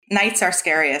Nights are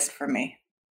scariest for me.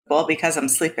 Well, because I'm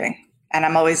sleeping and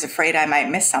I'm always afraid I might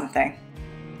miss something.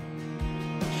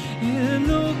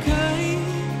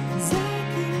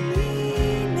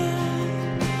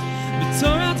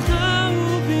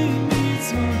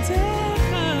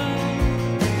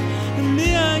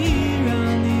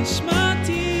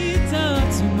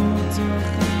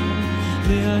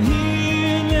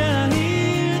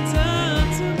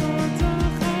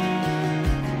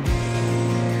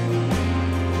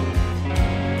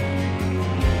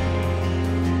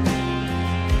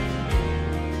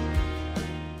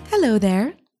 Hello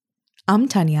there, I'm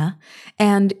Tanya,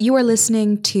 and you are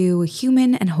listening to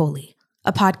Human and Holy,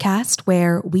 a podcast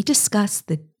where we discuss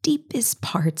the deepest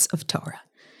parts of Torah,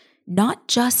 not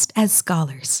just as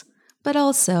scholars, but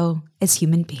also as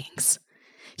human beings.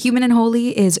 Human and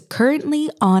Holy is currently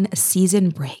on a season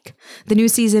break. The new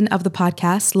season of the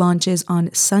podcast launches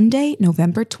on Sunday,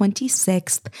 November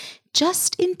 26th,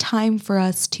 just in time for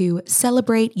us to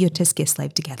celebrate Yotes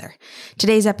Kislev together.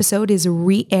 Today's episode is a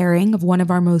re-airing of one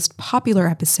of our most popular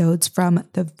episodes from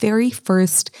the very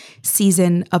first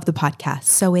season of the podcast.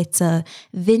 So it's a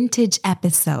vintage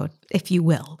episode, if you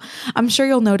will. I'm sure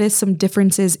you'll notice some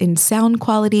differences in sound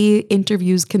quality,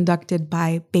 interviews conducted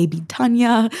by baby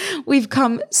Tanya. We've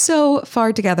come so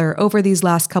far together over these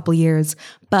last couple years,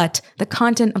 but the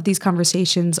content of these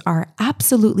conversations are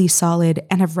absolutely solid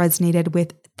and have resonated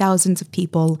with thousands of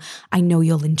people. I know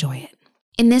you'll enjoy it.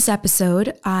 In this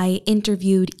episode, I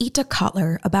interviewed Ita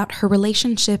Cotlar about her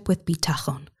relationship with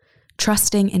bitachon,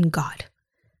 trusting in God.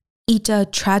 Ita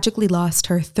tragically lost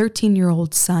her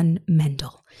 13-year-old son,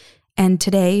 Mendel, and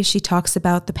today she talks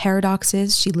about the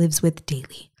paradoxes she lives with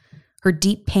daily, her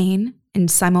deep pain and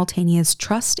simultaneous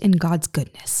trust in God's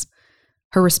goodness,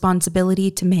 her responsibility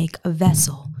to make a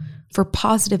vessel for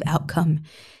positive outcome,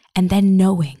 and then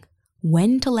knowing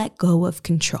when to let go of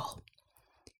control.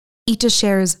 Ita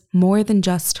shares more than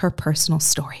just her personal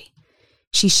story.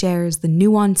 She shares the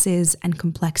nuances and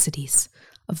complexities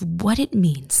of what it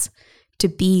means to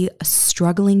be a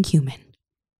struggling human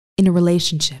in a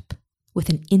relationship with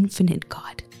an infinite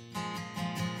God.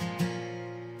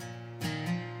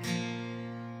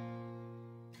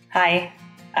 Hi,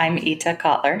 I'm Ita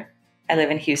Cotlar. I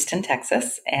live in Houston,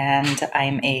 Texas, and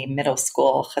I'm a middle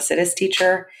school Hasidus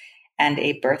teacher and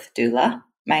a birth doula.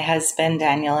 My husband,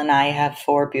 Daniel, and I have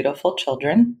 4 beautiful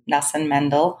children, Nassan,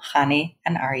 Mendel, Hani,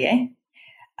 and Aryeh.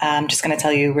 I'm just going to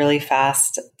tell you really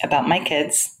fast about my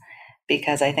kids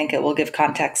because I think it will give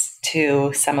context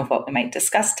to some of what we might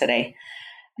discuss today.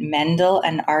 Mendel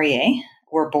and Aryeh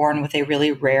were born with a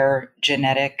really rare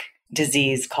genetic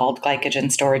disease called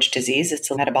glycogen storage disease.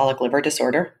 It's a metabolic liver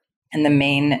disorder. And the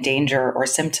main danger or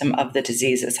symptom of the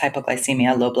disease is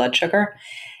hypoglycemia, low blood sugar.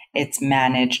 It's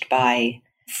managed by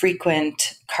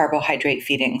frequent carbohydrate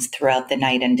feedings throughout the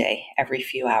night and day, every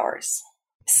few hours.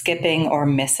 Skipping or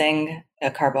missing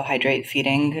a carbohydrate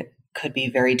feeding could be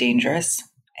very dangerous.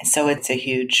 And so it's a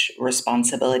huge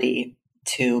responsibility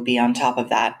to be on top of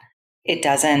that. It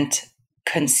doesn't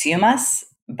consume us,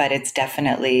 but it's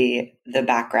definitely the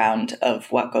background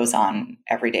of what goes on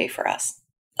every day for us.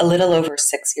 A little over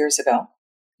 6 years ago,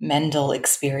 Mendel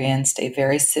experienced a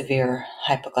very severe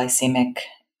hypoglycemic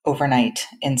overnight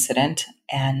incident,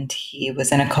 and he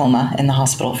was in a coma in the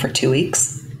hospital for 2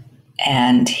 weeks,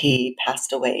 and he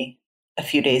passed away a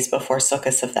few days before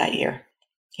Sukkot of that year.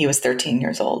 He was 13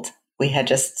 years old. We had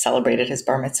just celebrated his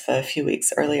bar mitzvah a few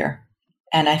weeks earlier.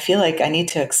 And I feel like I need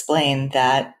to explain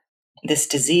that this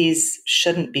disease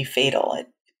shouldn't be fatal. It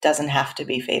doesn't have to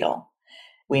be fatal.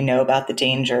 We know about the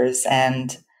dangers,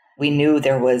 and we knew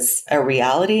there was a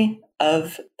reality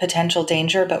of potential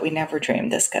danger, but we never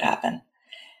dreamed this could happen.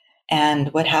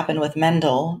 And what happened with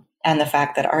Mendel and the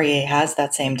fact that Aryeh has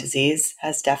that same disease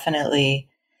has definitely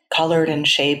colored and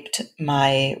shaped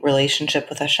my relationship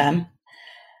with Hashem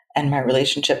and my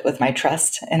relationship with my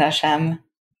trust in Hashem.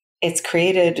 It's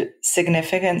created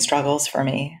significant struggles for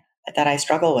me that I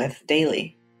struggle with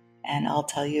daily. And I'll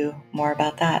tell you more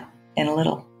about that in a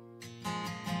little.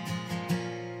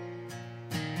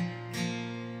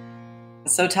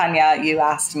 So Tanya, you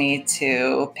asked me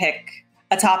to pick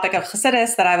a topic of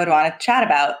Chassidus that I would want to chat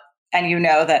about. And you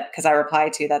know that because I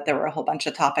replied to you that there were a whole bunch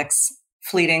of topics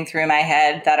fleeting through my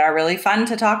head that are really fun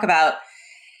to talk about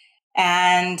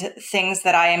and things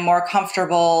that I am more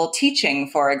comfortable teaching,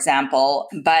 for example.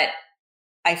 But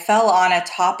I fell on a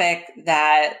topic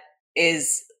that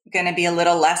is going to be a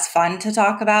little less fun to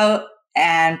talk about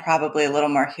and probably a little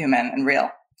more human and real.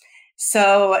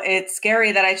 So it's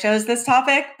scary that I chose this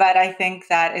topic, but I think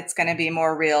that it's going to be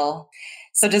more real.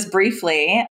 So just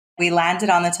briefly, we landed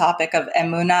on the topic of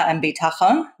emunah and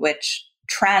bitachon, which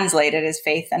translated is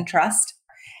faith and trust.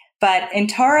 But in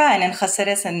Torah and in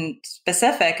Hasidus in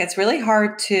specific, it's really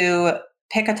hard to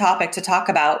pick a topic to talk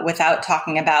about without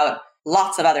talking about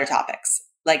lots of other topics.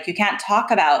 Like you can't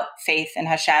talk about faith in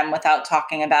Hashem without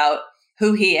talking about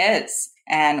who he is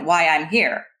and why I'm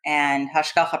here, and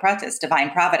Hashgacha Pratis, divine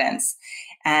providence,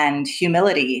 and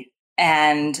humility,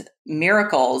 and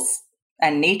miracles,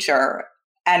 and nature.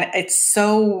 And it's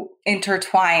so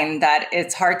intertwined that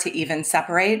it's hard to even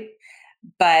separate.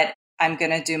 But I'm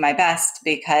going to do my best,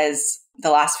 because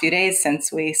the last few days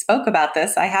since we spoke about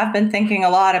this, I have been thinking a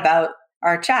lot about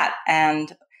our chat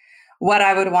and what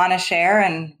I would want to share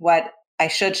and what I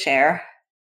should share.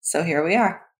 So here we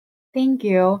are. Thank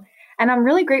you. And I'm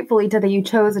really grateful, Ita, that you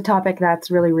chose a topic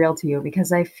that's really real to you,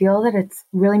 because I feel that it's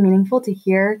really meaningful to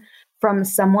hear from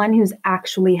someone who's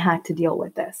actually had to deal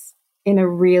with this in a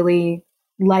really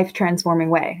life-transforming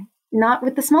way. Not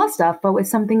with the small stuff, but with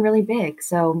something really big.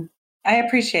 So I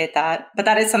appreciate that. But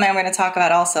that is something I'm going to talk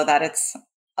about also, that it's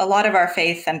a lot of our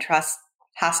faith and trust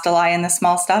has to lie in the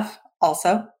small stuff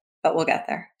also, but we'll get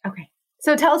there. Okay.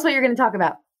 So tell us what you're going to talk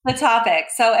about. The topic.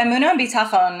 So Emunah and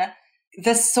Bitachon,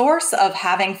 the source of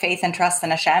having faith and trust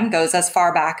in Hashem goes as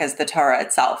far back as the Torah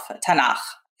itself, Tanakh,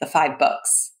 the 5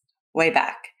 books, way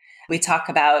back. We talk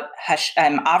about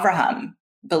Avraham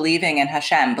believing in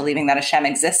Hashem, believing that Hashem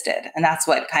existed. And that's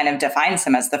what kind of defines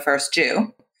him as the first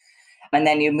Jew. And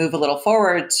then you move a little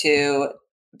forward to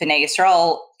Bnei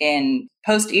Yisrael in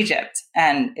post-Egypt,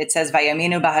 and it says,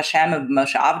 Vayaminu b'Hashem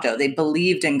u'b'Moshe Avdo. They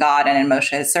believed in God and in Moshe,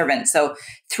 his servant. So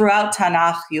throughout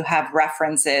Tanakh, you have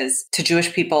references to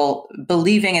Jewish people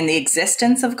believing in the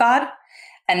existence of God.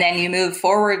 And then you move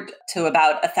forward to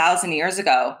about 1,000 years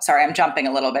ago. Sorry, I'm jumping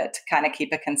a little bit to kind of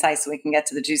keep it concise so we can get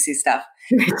to the juicy stuff.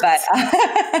 But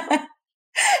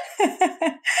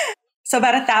so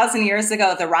about 1,000 years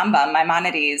ago, the Rambam,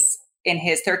 Maimonides, in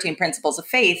his 13 Principles of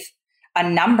Faith, a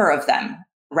number of them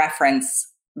reference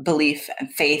belief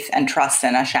and faith and trust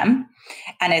in Hashem.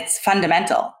 And it's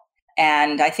fundamental.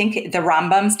 And I think the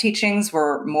Rambam's teachings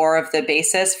were more of the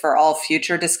basis for all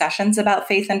future discussions about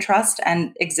faith and trust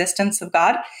and existence of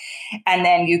God. And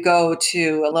then you go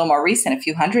to a little more recent, a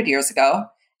few hundred years ago,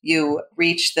 you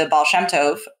reach the Baal Shem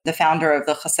Tov, the founder of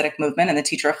the Hasidic movement and the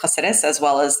teacher of Hasidus, as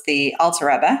well as the Alter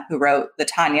Rebbe, who wrote the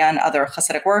Tanya and other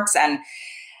Hasidic works. And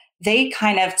they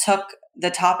kind of took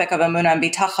the topic of Emunah and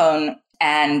Bitachon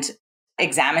and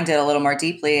examined it a little more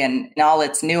deeply and in all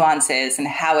its nuances and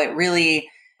how it really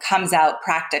comes out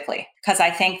practically. Because I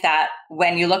think that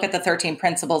when you look at the 13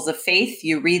 principles of faith,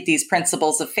 you read these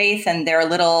principles of faith and they're a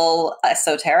little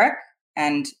esoteric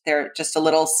and they're just a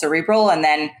little cerebral. And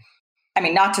then, I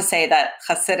mean, not to say that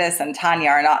Hasidus and Tanya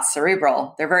are not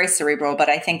cerebral. They're very cerebral, but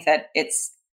I think that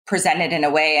it's presented in a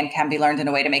way and can be learned in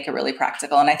a way to make it really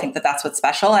practical. And I think that that's what's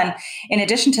special. And in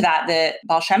addition to that, the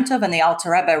Baal Shem Tov and the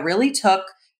Alter Rebbe really took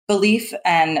belief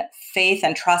and faith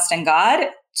and trust in God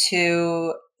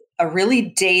to a really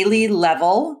daily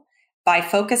level by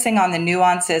focusing on the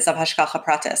nuances of Hashgacha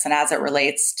Pratis and as it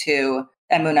relates to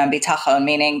Emunah and Bitachon,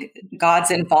 meaning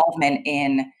God's involvement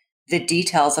in the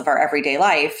details of our everyday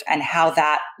life and how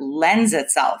that lends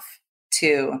itself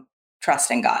to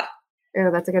trust in God. Oh,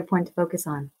 that's a good point to focus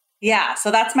on. Yeah, so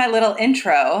that's my little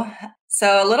intro.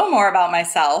 So a little more about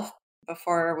myself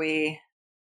before we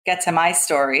get to my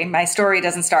story. My story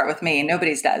doesn't start with me.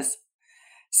 Nobody's does.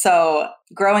 So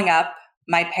growing up,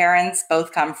 my parents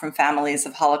both come from families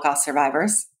of Holocaust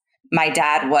survivors. My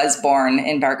dad was born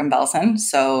in Bergen-Belsen.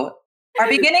 So our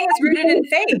beginning is rooted in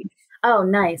faith. Oh,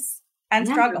 nice. And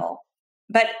struggle.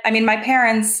 But I mean, my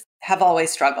parents have always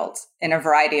struggled in a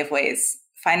variety of ways.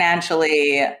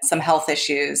 Financially, some health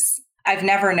issues. I've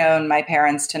never known my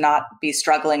parents to not be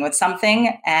struggling with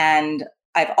something. And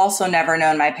I've also never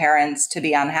known my parents to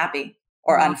be unhappy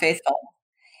or unfaithful.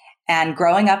 And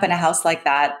growing up in a house like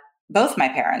that, both my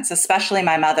parents, especially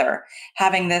my mother,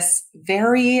 having this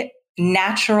very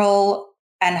natural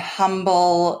and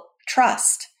humble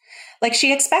trust. Like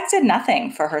she expected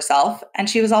nothing for herself and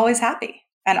she was always happy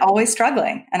and always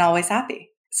struggling and always happy.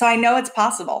 So I know it's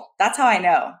possible. That's how I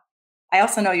know. I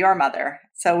also know your mother.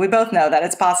 So we both know that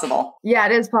it's possible. Yeah,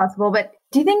 it is possible. But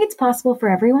do you think it's possible for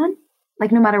everyone?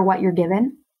 Like no matter what you're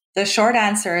given? The short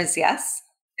answer is yes.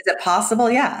 Is it possible?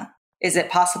 Yeah. Is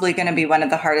it possibly going to be one of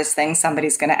the hardest things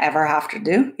somebody's going to ever have to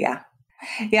do? Yeah.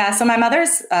 Yeah. So my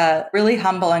mother's a really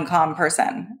humble and calm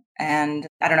person. And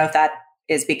I don't know if that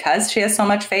is because she has so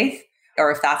much faith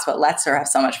or if that's what lets her have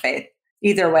so much faith.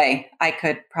 Either way, I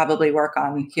could probably work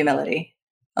on humility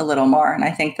a little more. And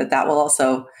I think that that will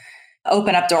also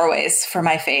open up doorways for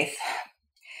my faith.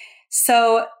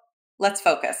 So let's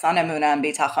focus on Emunah and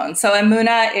Bitachon. So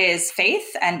Emunah is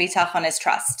faith and Bitachon is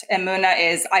trust. Emunah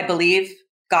is, I believe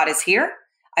God is here.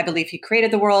 I believe he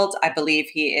created the world. I believe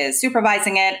he is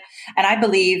supervising it. And I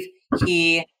believe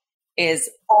he is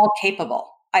all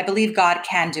capable. I believe God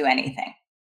can do anything,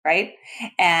 right?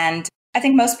 And I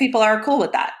think most people are cool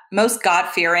with that. Most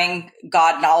God-fearing,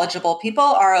 God-knowledgeable people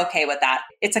are okay with that.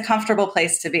 It's a comfortable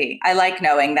place to be. I like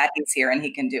knowing that he's here and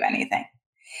he can do anything.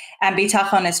 And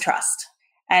bitachon is trust.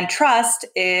 And trust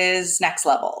is next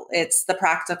level. It's the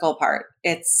practical part.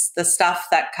 It's the stuff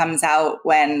that comes out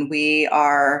when we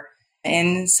are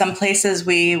in some places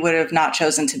we would have not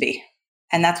chosen to be.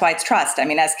 And that's why it's trust. I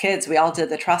mean, as kids, we all did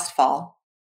the trust fall.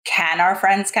 Can our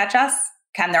friends catch us?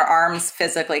 Can their arms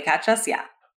physically catch us? Yeah.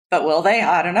 But will they?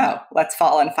 I don't know. Let's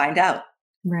fall and find out.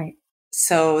 Right.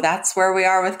 So that's where we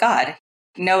are with God,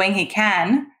 knowing he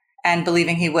can and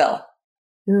believing he will.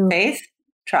 Ooh. Faith,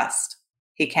 trust.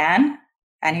 He can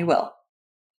and he will.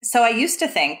 So I used to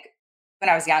think when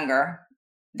I was younger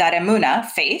that emunah,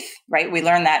 faith, right? We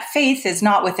learned that faith is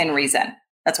not within reason.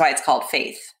 That's why it's called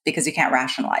faith, because you can't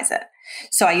rationalize it.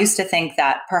 So I used to think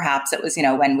that perhaps it was,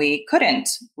 when we couldn't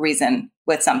reason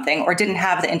with something or didn't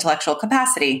have the intellectual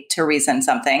capacity to reason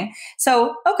something.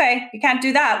 So, okay, you can't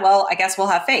do that. Well, I guess we'll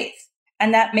have faith.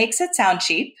 And that makes it sound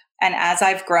cheap. And as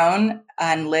I've grown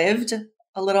and lived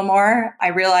a little more, I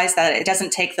realized that it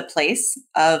doesn't take the place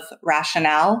of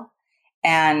rationale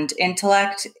and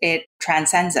intellect. It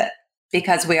transcends it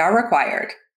because we are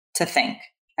required to think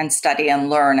and study and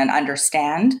learn and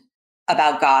understand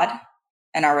about God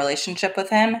and our relationship with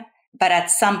him. But at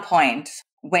some point,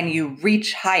 when you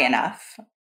reach high enough,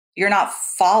 you're not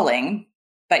falling,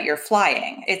 but you're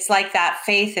flying. It's like that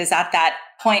faith is at that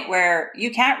point where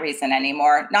you can't reason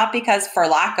anymore, not because for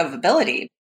lack of ability,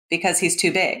 because he's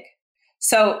too big.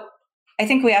 So I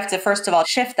think we have to, first of all,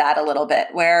 shift that a little bit,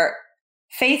 where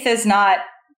faith is not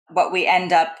what we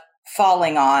end up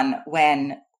falling on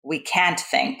when we can't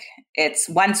think. It's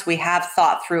once we have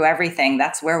thought through everything,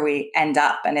 that's where we end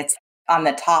up. And it's on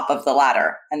the top of the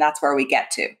ladder. And that's where we get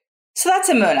to. So that's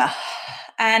emunah.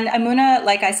 And emunah,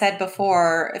 like I said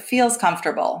before, it feels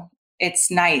comfortable. It's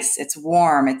nice. It's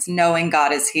warm. It's knowing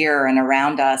God is here and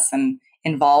around us and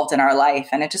involved in our life.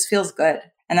 And it just feels good.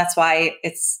 And that's why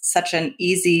it's such an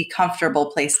easy,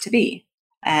 comfortable place to be.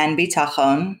 And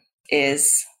bitachon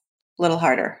is a little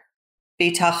harder.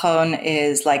 Bitachon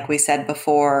is, like we said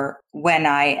before, when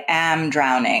I am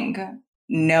drowning,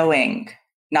 knowing,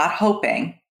 not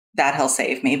hoping that he'll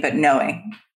save me, but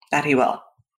knowing that he will.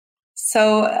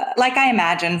 So like I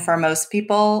imagine for most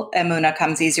people, emunah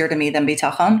comes easier to me than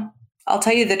bitachon. I'll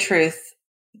tell you the truth.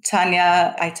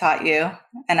 Tanya, I taught you,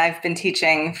 and I've been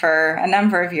teaching for a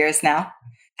number of years now.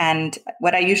 And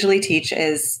what I usually teach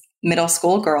is middle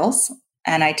school girls,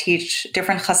 and I teach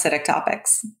different Hasidic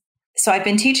topics. So I've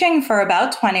been teaching for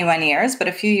about 21 years, but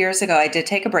a few years ago, I did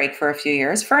take a break for a few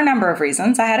years for a number of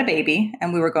reasons. I had a baby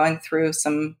and we were going through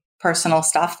some personal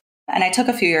stuff, and I took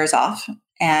a few years off,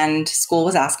 and school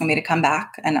was asking me to come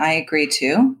back, and I agreed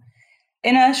to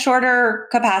in a shorter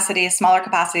capacity, a smaller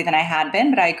capacity than I had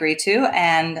been, but I agreed to.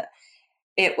 And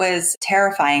it was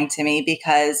terrifying to me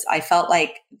because I felt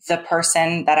like the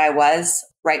person that I was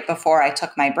right before I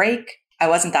took my break, I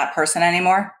wasn't that person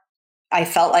anymore. I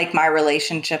felt like my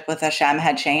relationship with Hashem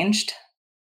had changed,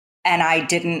 and I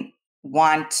didn't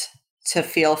want to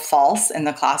feel false in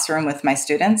the classroom with my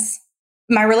students.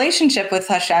 My relationship with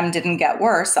Hashem didn't get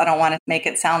worse. I don't want to make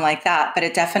it sound like that, but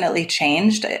it definitely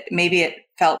changed. Maybe it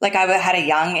felt like I had a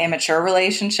young, immature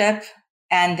relationship.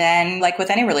 And then, like with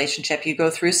any relationship, you go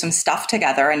through some stuff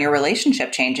together and your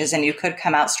relationship changes and you could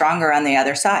come out stronger on the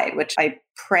other side, which I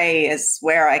pray is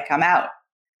where I come out.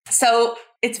 So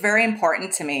it's very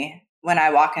important to me when I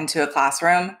walk into a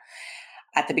classroom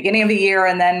at the beginning of the year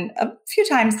and then a few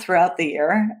times throughout the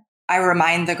year, I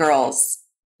remind the girls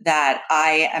that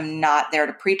I am not there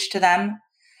to preach to them.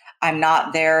 I'm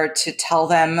not there to tell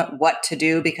them what to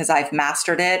do because I've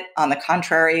mastered it. On the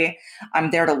contrary,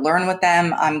 I'm there to learn with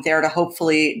them. I'm there to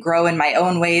hopefully grow in my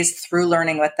own ways through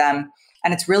learning with them.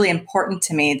 And it's really important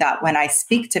to me that when I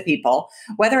speak to people,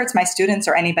 whether it's my students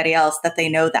or anybody else, that they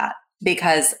know that,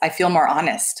 because I feel more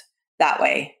honest that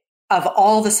way. Of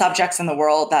all the subjects in the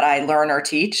world that I learn or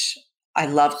teach, I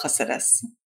love Chassidus.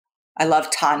 I love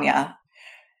Tanya.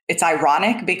 It's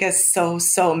ironic because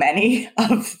so many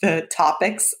of the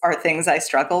topics are things I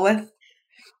struggle with.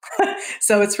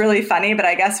 So it's really funny, but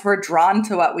I guess we're drawn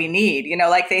to what we need.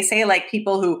 Like they say, like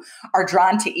people who are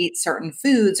drawn to eat certain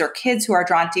foods or kids who are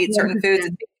drawn to eat certain foods,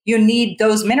 you need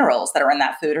those minerals that are in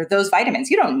that food or those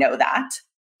vitamins. You don't know that.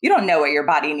 You don't know what your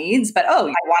body needs, but, I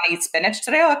want to eat spinach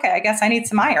today. Oh, okay, I guess I need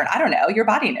some iron. I don't know. Your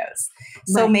body knows.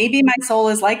 So maybe my soul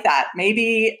is like that.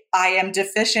 Maybe I am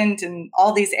deficient in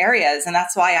all these areas, and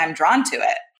that's why I'm drawn to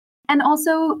it. And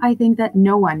also, I think that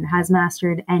no one has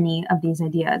mastered any of these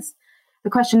ideas. The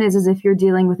question is if you're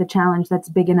dealing with a challenge that's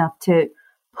big enough to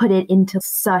put it into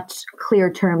such clear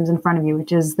terms in front of you,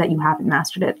 which is that you haven't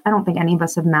mastered it. I don't think any of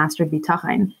us have mastered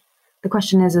bitachon. The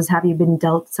question is have you been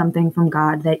dealt something from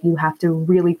God that you have to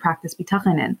really practice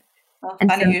bitachon in? Well,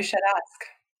 funny you should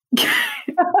ask.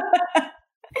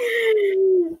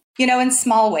 In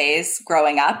small ways,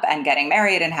 growing up and getting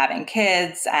married and having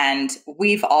kids, and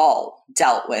we've all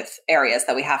dealt with areas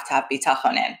that we have to have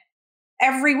bitachon in.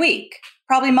 Every week,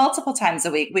 probably multiple times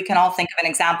a week, we can all think of an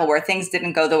example where things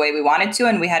didn't go the way we wanted to,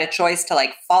 and we had a choice to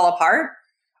fall apart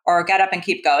or get up and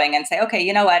keep going and say, okay,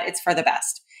 you know what? It's for the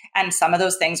best. And some of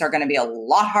those things are going to be a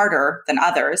lot harder than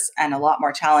others and a lot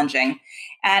more challenging.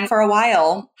 And for a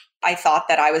while, I thought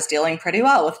that I was dealing pretty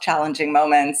well with challenging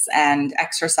moments and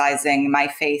exercising my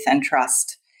faith and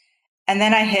trust. And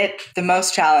then I hit the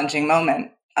most challenging moment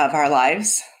of our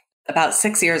lives about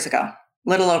 6 years ago,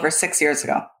 little over 6 years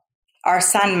ago. Our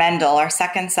son, Mendel, our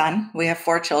second son, we have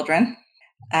 4 children,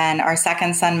 and our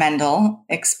second son, Mendel,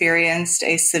 experienced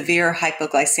a severe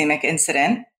hypoglycemic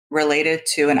incident related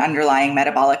to an underlying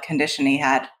metabolic condition he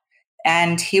had.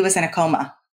 And he was in a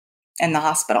coma in the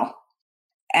hospital.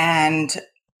 And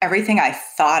everything I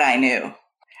thought I knew,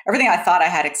 everything I thought I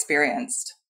had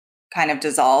experienced kind of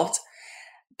dissolved.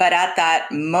 But at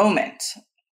that moment,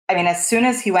 as soon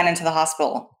as he went into the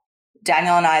hospital,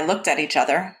 Daniel and I looked at each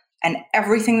other, and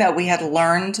everything that we had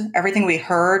learned, everything we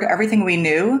heard, everything we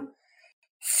knew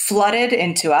flooded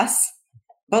into us,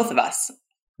 both of us.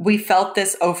 We felt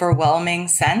this overwhelming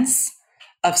sense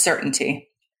of certainty.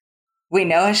 We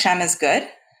know Hashem is good,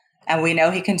 and we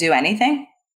know he can do anything.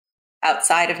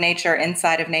 Outside of nature,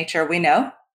 inside of nature, we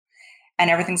know, and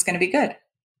everything's going to be good.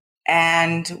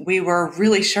 And we were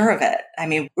really sure of it.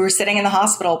 We were sitting in the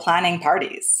hospital planning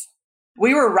parties.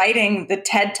 We were writing the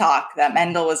TED Talk that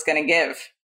Mendel was going to give.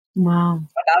 Wow.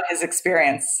 About his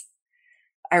experience.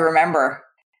 I remember.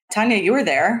 Tanya, you were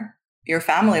there. Your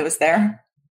family was there.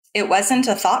 It wasn't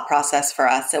a thought process for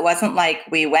us. It wasn't like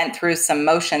we went through some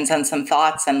motions and some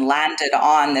thoughts and landed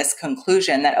on this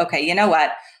conclusion that, okay, you know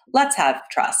what? Let's have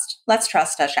trust. Let's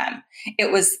trust Hashem.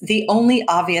 It was the only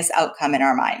obvious outcome in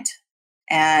our mind.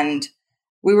 And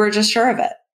we were just sure of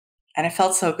it. And it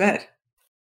felt so good.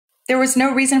 There was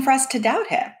no reason for us to doubt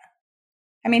him.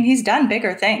 He's done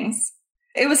bigger things.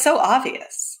 It was so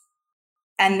obvious.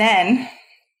 And then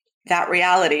that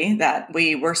reality that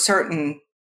we were certain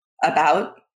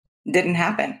about didn't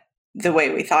happen the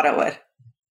way we thought it would.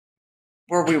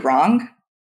 Were we wrong?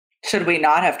 Should we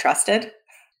not have trusted?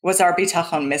 Was our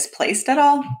bitachon misplaced at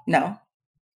all? No.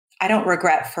 I don't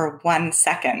regret for 1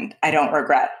 second. I don't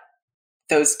regret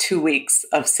those 2 weeks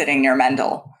of sitting near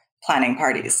Mendel planning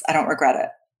parties. I don't regret it.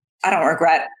 I don't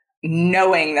regret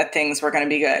knowing that things were going to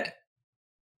be good.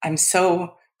 I'm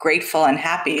so grateful and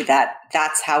happy that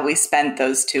that's how we spent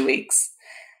those 2 weeks.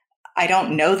 I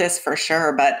don't know this for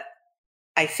sure, but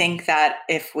I think that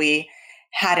if we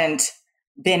hadn't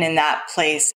been in that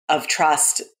place of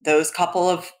trust those couple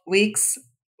of weeks,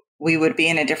 we would be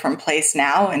in a different place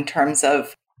now in terms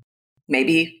of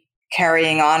maybe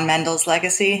carrying on Mendel's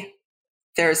legacy.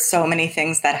 There's so many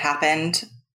things that happened,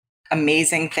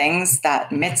 amazing things, that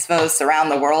mitzvos around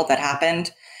the world that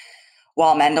happened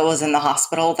while Mendel was in the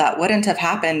hospital that wouldn't have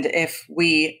happened if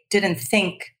we didn't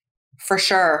think for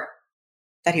sure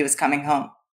that he was coming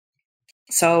home.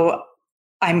 So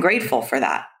I'm grateful for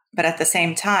that. But at the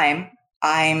same time,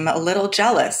 I'm a little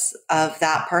jealous of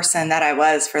that person that I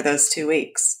was for those 2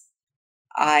 weeks.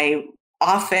 I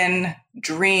often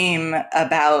dream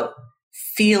about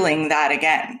feeling that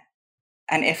again.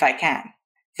 And if I can,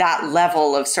 that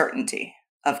level of certainty,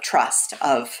 of trust,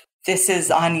 of this is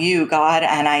on you, God,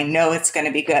 and I know it's going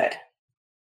to be good.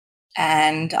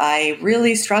 And I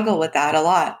really struggle with that a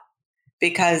lot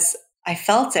because I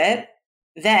felt it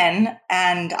then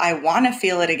and I want to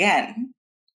feel it again.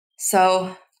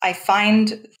 So I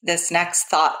find this next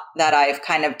thought that I've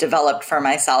kind of developed for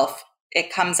myself, it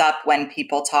comes up when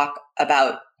people talk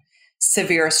about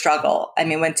severe struggle.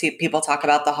 When people talk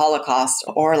about the Holocaust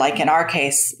or, like in our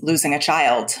case, losing a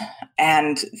child,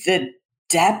 and the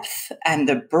depth and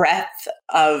the breadth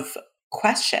of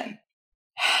question.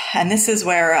 And this is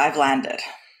where I've landed.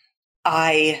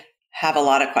 I have a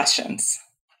lot of questions.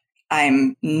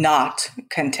 I'm not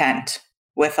content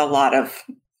with a lot of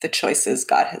the choices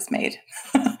God has made.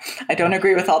 I don't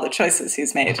agree with all the choices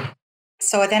he's made.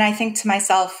 So then I think to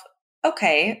myself,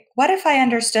 okay, what if I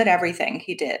understood everything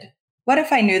he did? What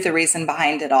if I knew the reason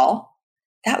behind it all?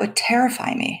 That would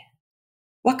terrify me.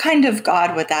 What kind of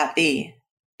God would that be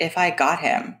if I got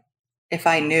him, if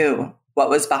I knew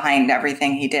what was behind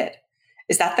everything he did?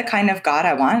 Is that the kind of God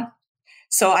I want?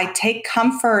 So I take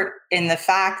comfort in the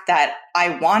fact that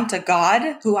I want a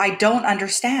God who I don't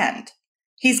understand.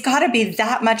 He's got to be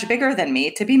that much bigger than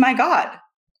me to be my God.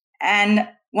 And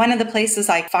one of the places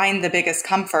I find the biggest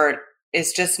comfort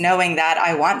is just knowing that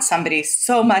I want somebody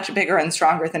so much bigger and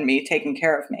stronger than me taking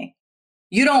care of me.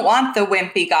 You don't want the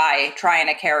wimpy guy trying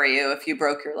to carry you if you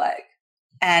broke your leg.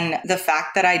 And the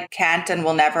fact that I can't and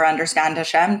will never understand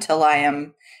Hashem till I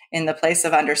am in the place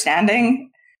of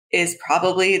understanding is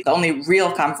probably the only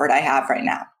real comfort I have right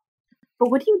now.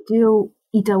 But what do you do,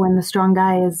 Ita, when the strong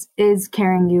guy is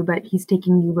carrying you, but he's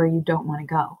taking you where you don't want to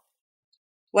go?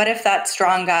 What if that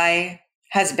strong guy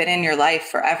has been in your life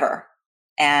forever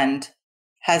and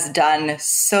has done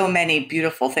so many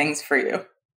beautiful things for you?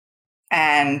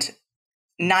 And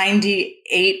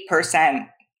 98%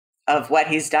 of what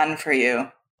he's done for you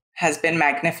has been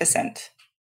magnificent.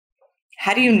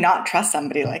 How do you not trust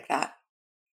somebody like that?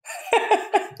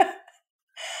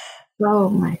 Oh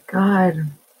my God.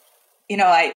 You know,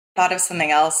 I thought of something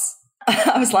else.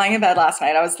 I was lying in bed last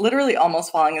night. I was literally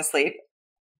almost falling asleep.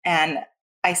 And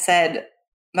I said,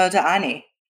 Moda'ani.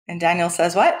 And Daniel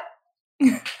says, what?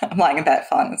 I'm lying in bed,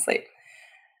 falling asleep.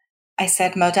 I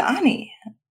said, Moda'ani.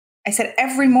 I said,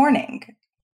 every morning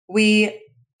we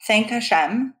thank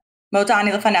Hashem,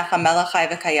 Moda'ani lefanecha melech chai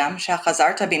v'kayam,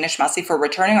 shechazarta binishmasi, for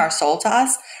returning our soul to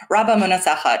us. Rabba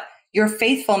munasechat, your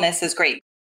faithfulness is great.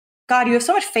 God, you have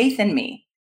so much faith in me.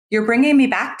 You're bringing me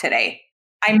back today.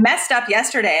 I messed up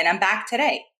yesterday and I'm back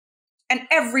today. And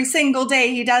every single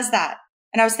day he does that.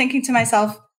 And I was thinking to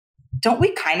myself, don't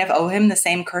we kind of owe him the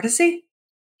same courtesy?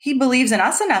 He believes in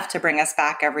us enough to bring us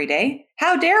back every day.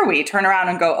 How dare we turn around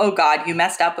and go, oh God, you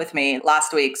messed up with me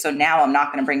last week, so now I'm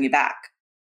not going to bring you back.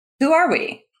 Who are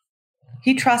we?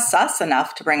 He trusts us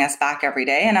enough to bring us back every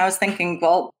day. And I was thinking,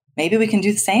 well, maybe we can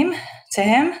do the same to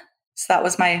him. So that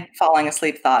was my falling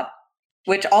asleep thought,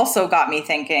 which also got me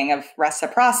thinking of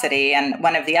reciprocity. And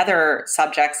one of the other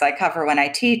subjects I cover when I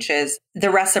teach is the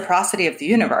reciprocity of the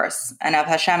universe and of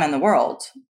Hashem in the world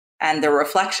and the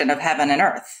reflection of heaven and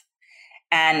earth.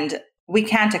 And we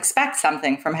can't expect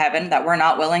something from heaven that we're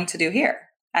not willing to do here.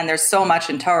 And there's so much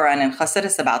in Torah and in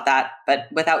Chassidus about that. But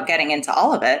without getting into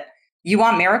all of it, you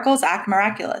want miracles, act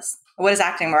miraculous. What does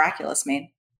acting miraculous mean?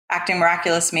 Acting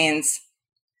miraculous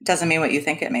doesn't mean what you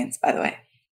think it means, by the way.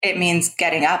 It means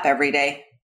getting up every day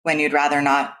when you'd rather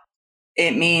not.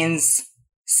 It means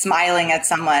smiling at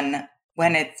someone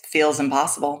when it feels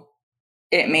impossible.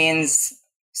 It means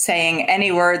saying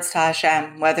any words to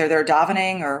Hashem, whether they're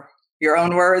davening or your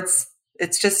own words.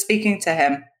 It's just speaking to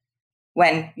him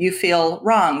when you feel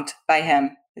wronged by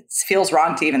him. It feels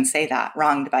wrong to even say that,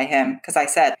 wronged by him. Because I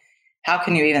said, how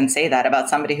can you even say that about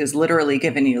somebody who's literally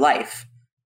given you life?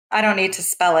 I don't need to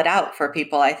spell it out for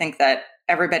people. I think that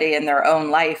everybody in their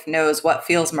own life knows what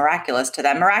feels miraculous to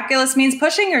them. Miraculous means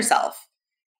pushing yourself.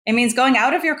 It means going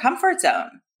out of your comfort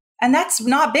zone. And that's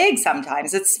not big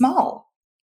sometimes, it's small.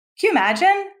 Can you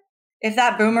imagine if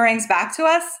that boomerangs back to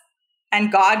us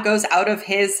and God goes out of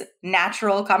his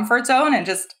natural comfort zone and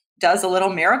just does a little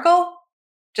miracle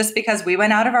just because we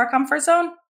went out of our comfort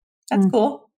zone? That's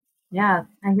cool. Yeah,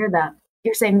 I hear that.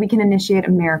 You're saying we can initiate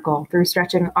a miracle through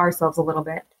stretching ourselves a little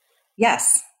bit.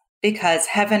 Yes, because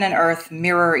heaven and earth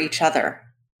mirror each other.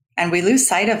 And we lose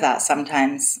sight of that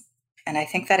sometimes. And I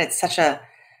think that it's such a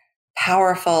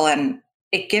powerful, and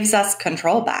it gives us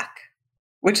control back,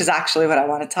 which is actually what I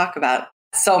want to talk about.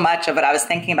 So much of what I was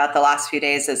thinking about the last few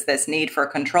days is this need for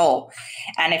control.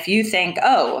 And if you think,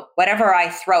 oh, whatever I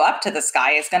throw up to the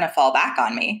sky is going to fall back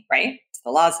on me, right? It's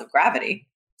the laws of gravity.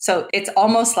 So it's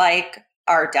almost like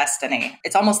our destiny.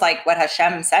 It's almost like what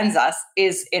Hashem sends us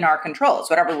is in our control. So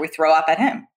whatever we throw up at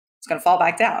him, it's going to fall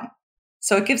back down.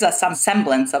 So it gives us some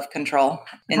semblance of control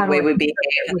in the way we behave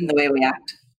and the way we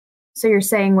act. So you're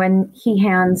saying when he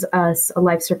hands us a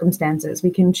life circumstances,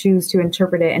 we can choose to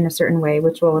interpret it in a certain way,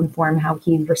 which will inform how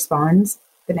he responds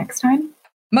the next time?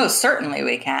 Most certainly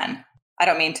we can. I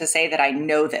don't mean to say that I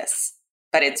know this,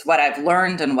 but it's what I've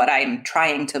learned and what I'm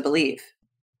trying to believe.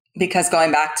 Because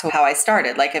going back to how I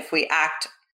started, like if we act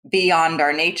beyond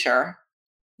our nature,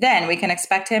 then we can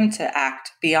expect him to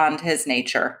act beyond his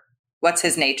nature. What's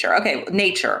his nature? Okay,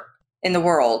 nature in the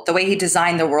world, the way he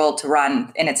designed the world to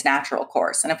run in its natural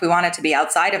course. And if we want it to be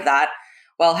outside of that,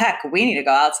 well, heck, we need to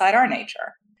go outside our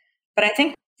nature. But I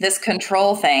think this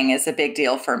control thing is a big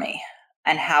deal for me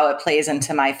and how it plays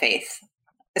into my faith,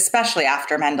 especially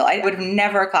after Mendel. I would have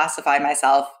never classified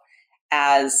myself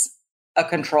as a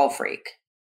control freak.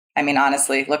 I mean,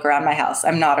 honestly, look around my house.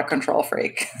 I'm not a control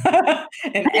freak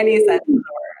in any sense of the word.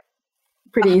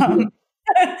 Pretty easy.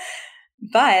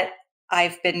 But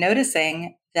I've been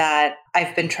noticing that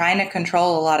I've been trying to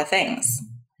control a lot of things.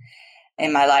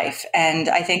 in my life. And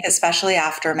I think especially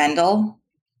after Mendel,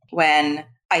 when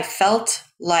I felt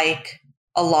like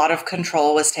a lot of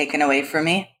control was taken away from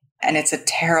me. And it's a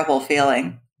terrible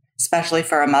feeling, especially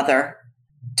for a mother,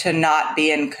 to not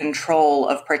be in control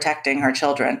of protecting her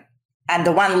children. And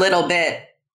the one little bit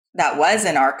that was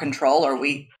in our control, or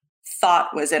we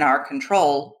thought was in our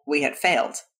control, we had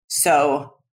failed.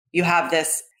 So you have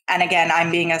this, and again,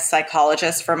 I'm being a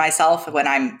psychologist for myself when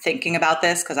I'm thinking about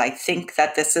this, because I think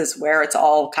that this is where it's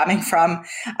all coming from.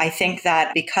 I think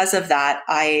that because of that,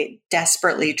 I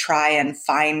desperately try and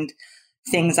find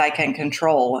things I can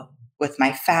control with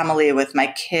my family, with my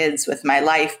kids, with my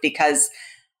life, because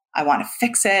I want to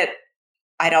fix it.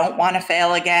 I don't want to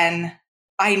fail again.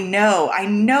 I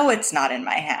know it's not in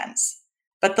my hands,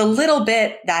 but the little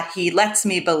bit that he lets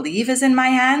me believe is in my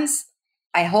hands,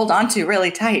 I hold on to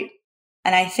really tight.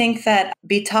 And I think that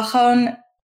bitachon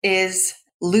is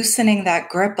loosening that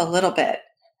grip a little bit.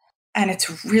 And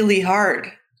it's really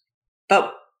hard.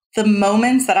 But the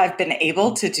moments that I've been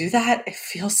able to do that, it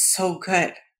feels so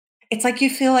good. It's like you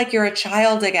feel like you're a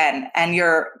child again and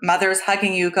your mother's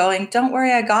hugging you going, don't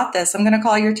worry, I got this. I'm going to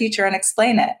call your teacher and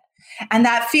explain it. And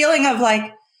that feeling of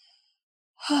like,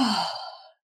 oh,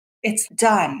 it's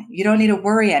done. You don't need to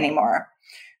worry anymore.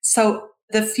 So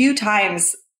the few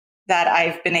times that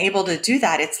I've been able to do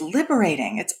that, it's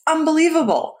liberating. It's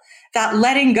unbelievable. That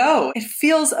letting go, it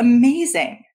feels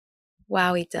amazing.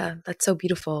 Wow, Ita, that's so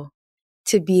beautiful.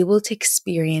 To be able to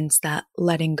experience that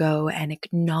letting go and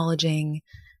acknowledging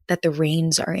that the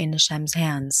reins are in Hashem's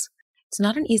hands, it's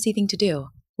not an easy thing to do.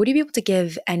 Would you be able to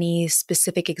give any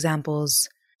specific examples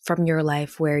from your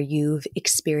life where you've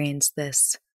experienced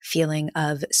this feeling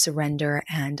of surrender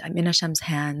and I'm in Hashem's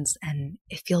hands and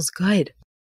it feels good?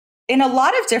 In a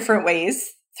lot of different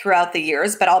ways throughout the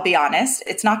years, but I'll be honest,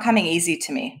 it's not coming easy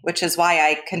to me, which is why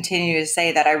I continue to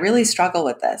say that I really struggle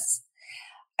with this.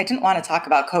 I didn't want to talk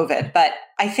about COVID, but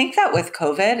I think that with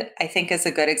COVID, I think is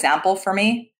a good example for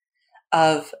me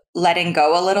of letting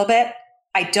go a little bit.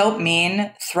 I don't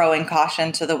mean throwing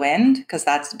caution to the wind because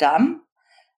that's dumb,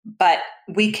 but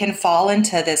we can fall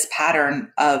into this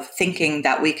pattern of thinking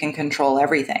that we can control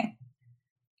everything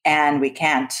and we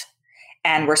can't.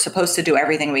 And we're supposed to do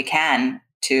everything we can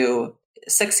to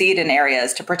succeed in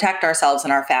areas, to protect ourselves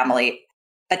and our family.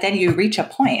 But then you reach a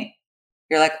point,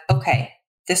 you're like, okay,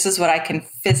 this is what I can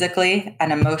physically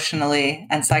and emotionally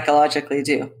and psychologically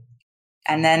do.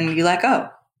 And then you let go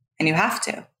and you have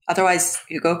to. Otherwise,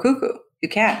 you go cuckoo. You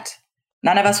can't.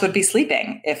 None of us would be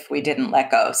sleeping if we didn't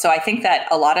let go. So I think that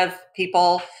a lot of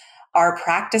people are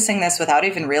practicing this without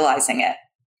even realizing it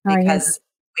because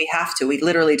we have to. We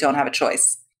literally don't have a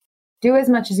choice. Do as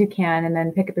much as you can and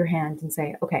then pick up your hands and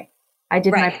say, okay, I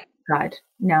did my God.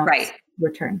 Now it's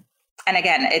your turn. And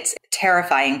again, it's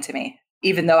terrifying to me.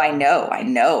 Even though I know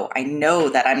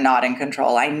that I'm not in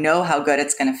control. I know how good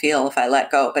it's going to feel if I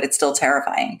let go, but it's still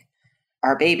terrifying.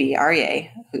 Our baby, Aryeh,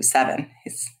 who's 7,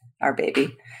 he's our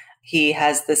baby. He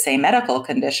has the same medical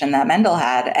condition that Mendel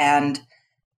had. And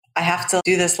I have to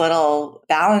do this little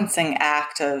balancing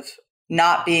act of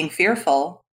not being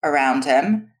fearful around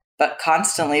him, but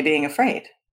constantly being afraid.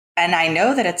 And I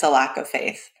know that it's a lack of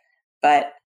faith,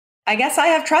 but I guess I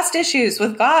have trust issues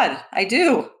with God. I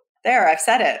do. There, I've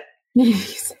said it.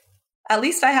 At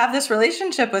least I have this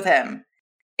relationship with him.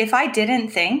 If I didn't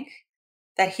think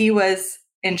that he was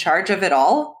in charge of it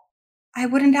all, I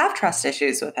wouldn't have trust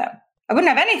issues with him. I wouldn't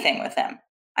have anything with him.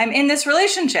 I'm in this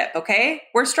relationship, okay?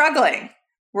 We're struggling.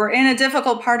 We're in a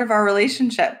difficult part of our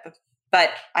relationship,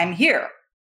 but I'm here.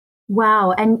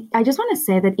 Wow. And I just want to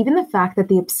say that even the fact that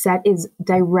the upset is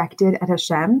directed at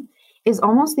Hashem is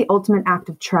almost the ultimate act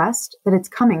of trust that it's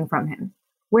coming from him.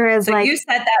 Whereas so you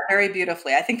said that very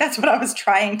beautifully. I think that's what I was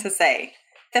trying to say.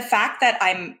 The fact that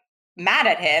I'm mad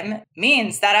at him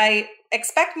means that I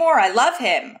expect more. I love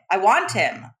him. I want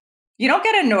him. You don't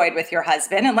get annoyed with your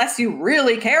husband unless you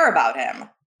really care about him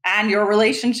and your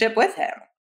relationship with him,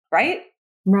 right?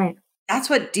 Right. That's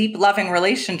what deep, loving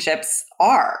relationships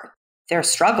are. There's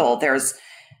struggle, there's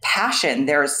passion,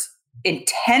 there's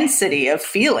intensity of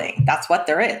feeling. That's what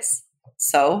there is.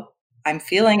 So I'm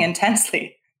feeling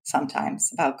intensely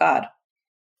sometimes about God.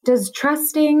 Does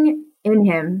trusting in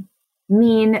him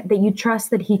mean that you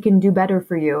trust that he can do better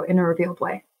for you in a revealed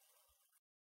way?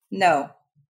 No,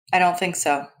 I don't think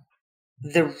so.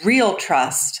 The real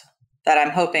trust that I'm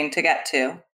hoping to get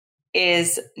to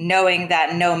is knowing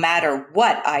that no matter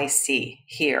what I see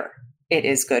here, it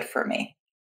is good for me.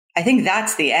 I think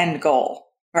that's the end goal,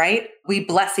 right? We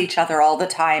bless each other all the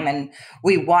time and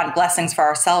we want blessings for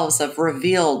ourselves of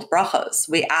revealed brachos.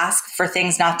 We ask for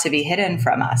things not to be hidden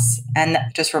from us. And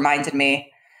that just reminded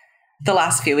me The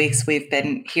last few weeks, we've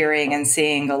been hearing and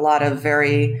seeing a lot of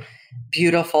very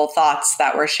beautiful thoughts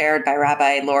that were shared by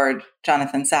Rabbi Lord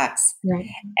Jonathan Sachs. Right.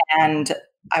 And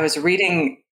I was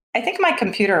reading, I think my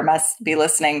computer must be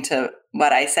listening to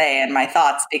what I say and my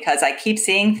thoughts, because I keep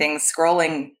seeing things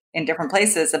scrolling in different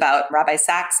places about Rabbi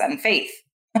Sachs and faith.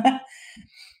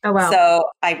 Oh, wow. So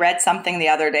I read something the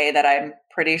other day that I'm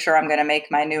pretty sure I'm going to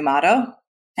make my new motto.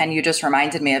 And you just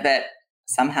reminded me of it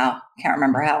somehow. Can't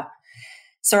remember how.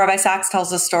 So Rabbi Sachs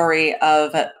tells a story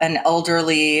of an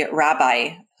elderly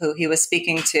rabbi who he was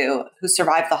speaking to, who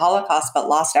survived the Holocaust but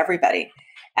lost everybody.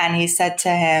 And he said to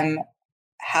him,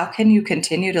 how can you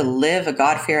continue to live a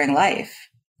God-fearing life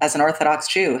as an Orthodox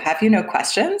Jew? Have you no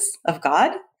questions of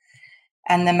God?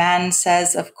 And the man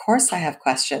says, of course I have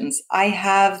questions. I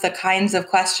have the kinds of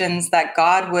questions that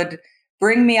God would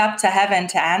bring me up to heaven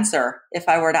to answer if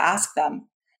I were to ask them.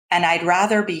 And I'd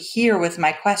rather be here with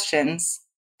my questions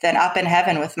than up in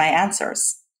heaven with my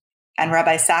answers. And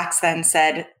Rabbi Sachs then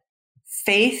said,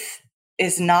 faith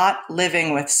is not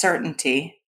living with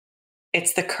certainty.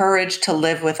 It's the courage to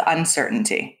live with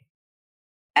uncertainty.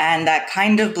 And that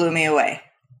kind of blew me away.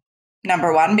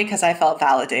 Number one, because I felt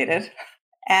validated.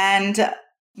 And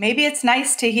maybe it's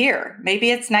nice to hear. Maybe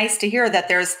it's nice to hear that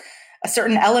there's a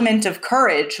certain element of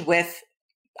courage with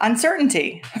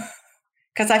uncertainty,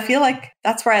 because I feel like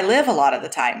that's where I live a lot of the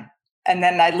time. And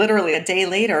then I literally a day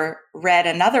later read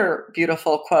another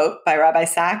beautiful quote by Rabbi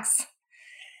Sachs.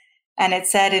 And it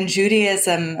said, in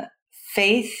Judaism,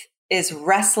 faith is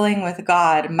wrestling with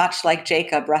God, much like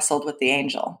Jacob wrestled with the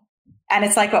angel. And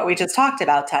it's like what we just talked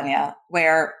about, Tanya,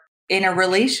 where in a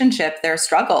relationship, there's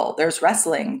struggle, there's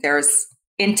wrestling, there's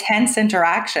intense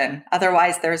interaction.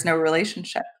 Otherwise, there's no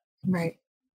relationship. Right.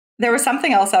 There was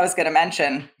something else I was going to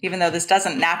mention, even though this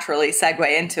doesn't naturally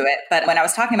segue into it. But when I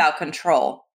was talking about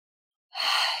control,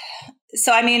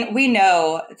 so, I mean, we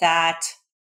know that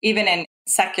even in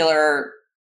secular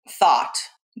thought,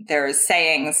 there's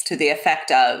sayings to the effect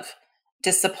of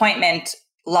disappointment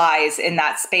lies in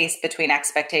that space between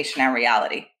expectation and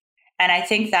reality. And I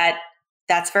think that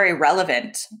that's very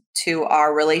relevant to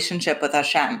our relationship with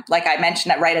Hashem. Like I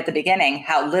mentioned it right at the beginning,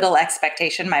 how little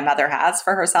expectation my mother has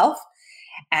for herself.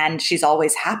 And she's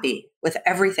always happy with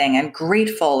everything and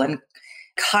grateful and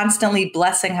constantly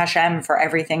blessing Hashem for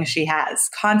everything she has,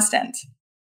 constant.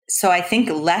 So I think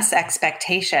less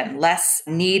expectation, less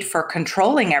need for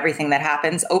controlling everything that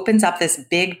happens opens up this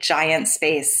big, giant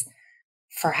space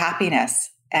for happiness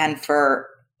and for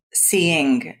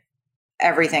seeing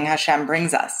everything Hashem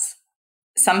brings us.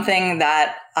 Something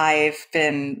that I've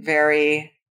been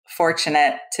very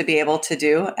fortunate to be able to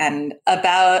do. And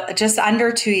about just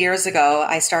under 2 years ago,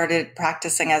 I started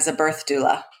practicing as a birth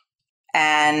doula.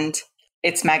 And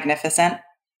it's magnificent.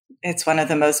 It's one of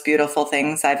the most beautiful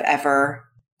things I've ever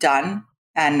done.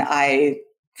 And I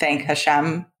thank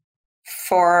Hashem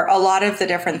for a lot of the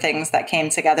different things that came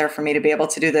together for me to be able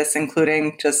to do this,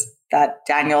 including just that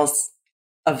Daniel's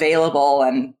available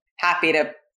and happy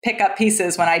to pick up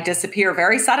pieces when I disappear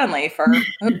very suddenly for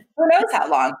who knows how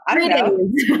long. I don't know.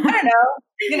 I don't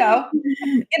know.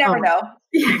 You never know.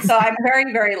 So I'm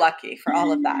very, very lucky for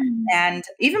all of that. And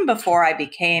even before I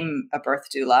became a birth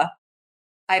doula,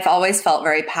 I've always felt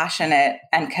very passionate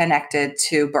and connected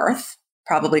to birth,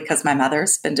 probably because my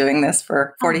mother's been doing this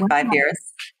for 45 years.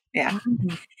 Yeah.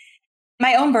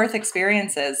 My own birth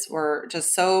experiences were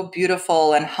just so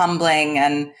beautiful and humbling.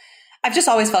 And I've just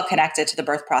always felt connected to the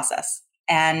birth process.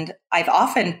 And I've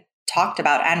often talked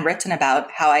about and written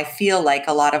about how I feel like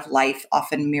a lot of life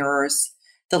often mirrors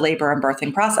the labor and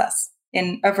birthing process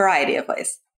in a variety of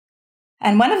ways.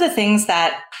 And one of the things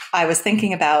that I was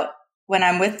thinking about when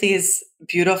I'm with these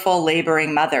beautiful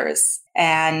laboring mothers,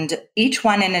 and each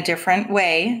one in a different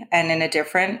way and in a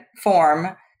different form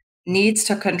needs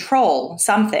to control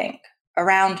something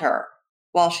around her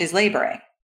while she's laboring.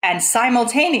 And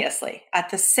simultaneously,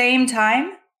 at the same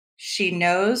time, she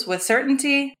knows with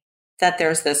certainty that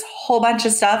there's this whole bunch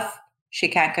of stuff she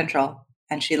can't control,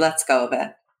 and she lets go of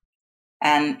it.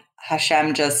 And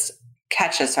Hashem just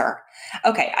catches her.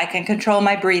 Okay, I can control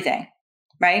my breathing,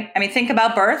 right? I mean, think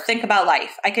about birth, think about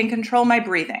life. I can control my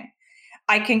breathing.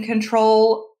 I can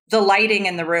control the lighting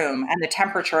in the room and the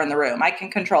temperature in the room. I can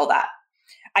control that.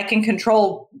 I can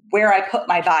control where I put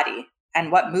my body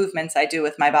and what movements I do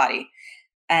with my body.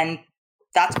 And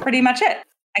that's pretty much it.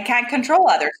 I can't control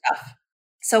other stuff.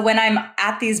 So when I'm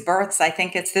at these births, I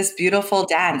think it's this beautiful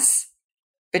dance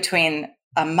between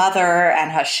a mother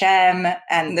and Hashem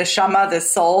and the Shama, the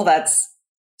soul that's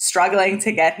struggling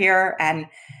to get here. And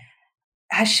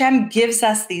Hashem gives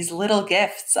us these little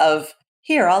gifts of,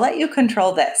 Here, I'll let you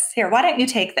control this. Here, why don't you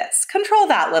take this? Control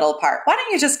that little part. Why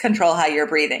don't you just control how you're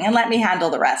breathing and let me handle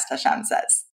the rest, Hashem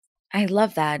says. I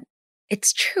love that.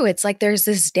 It's true. It's like there's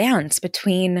this dance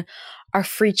between our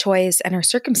free choice and our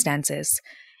circumstances.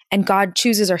 And God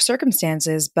chooses our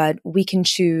circumstances, but we can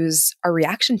choose our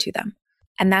reaction to them.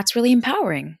 And that's really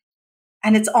empowering.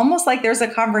 And it's almost like there's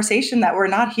a conversation that we're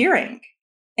not hearing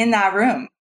in that room.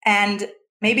 And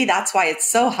maybe that's why it's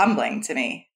so humbling to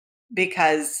me,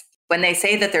 because when they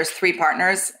say that there's three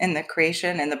partners in the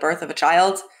creation, in the birth of a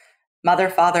child, Mother,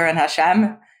 Father, and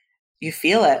Hashem, you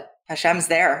feel it. Hashem's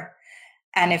there.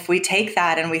 And if we take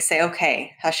that and we say,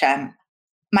 okay, Hashem,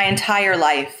 my entire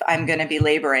life, I'm going to be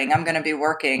laboring, I'm going to be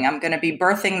working, I'm going to be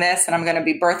birthing this, and I'm going to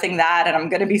be birthing that, and I'm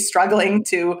going to be struggling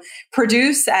to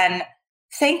produce. And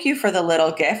thank you for the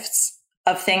little gifts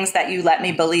of things that you let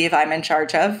me believe I'm in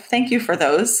charge of. Thank you for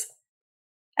those.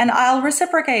 And I'll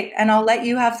reciprocate and I'll let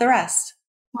you have the rest.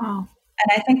 Wow.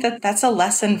 And I think that that's a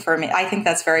lesson for me. I think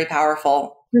that's very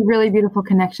powerful. A really beautiful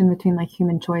connection between like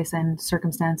human choice and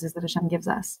circumstances that Hashem gives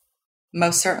us.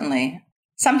 Most certainly.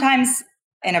 Sometimes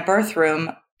in a birth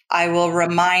room, I will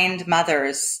remind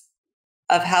mothers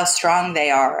of how strong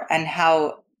they are and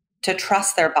how to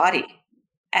trust their body.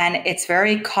 And it's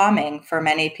very calming for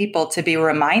many people to be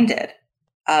reminded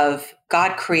of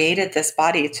God created this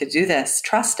body to do this.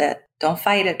 Trust it. Don't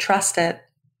fight it. Trust it.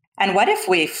 And what if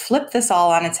we flip this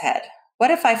all on its head? What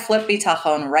if I flip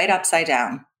bitachon right upside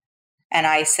down and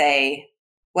I say,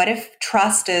 what if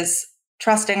trust is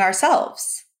trusting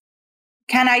ourselves?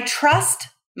 Can I trust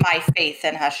my faith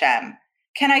in Hashem?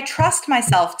 Can I trust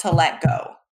myself to let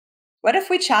go? What if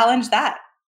we challenge that,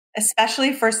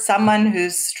 especially for someone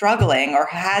who's struggling or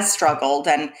has struggled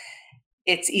and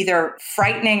it's either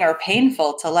frightening or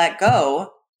painful to let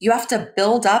go? You have to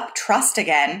build up trust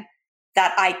again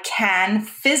that I can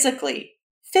physically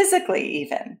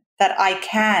even, that I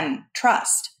can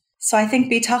trust. So I think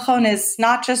bitachon is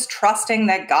not just trusting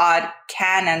that God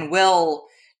can and will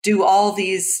do all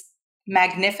these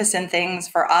magnificent things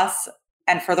for us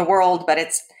and for the world, but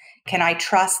it's, can I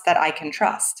trust that I can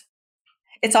trust?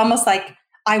 It's almost like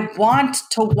I want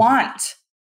to want,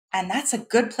 and that's a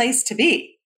good place to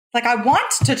be. Like I want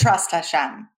to trust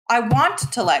Hashem. I want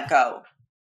to let go.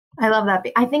 I love that.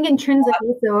 I think intrinsic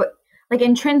also, like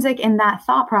intrinsic in that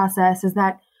thought process is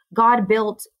that God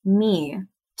built me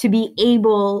to be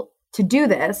able to do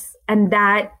this, and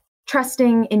that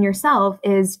trusting in yourself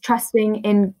is trusting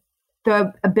in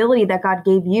the ability that God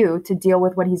gave you to deal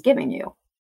with what he's giving you.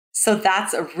 So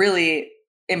that's a really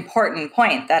important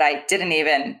point that I didn't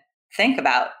even think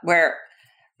about, where,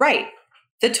 right,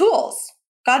 the tools.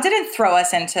 God didn't throw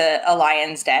us into a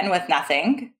lion's den with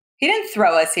nothing. He didn't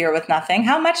throw us here with nothing.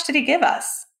 How much did he give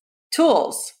us?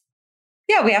 Tools.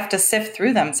 Yeah, we have to sift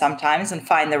through them sometimes and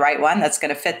find the right one that's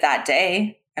going to fit that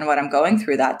day and what I'm going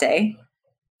through that day.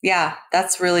 Yeah,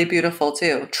 that's really beautiful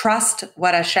too. Trust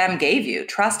what Hashem gave you.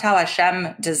 Trust how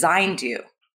Hashem designed you.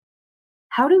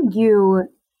 How do you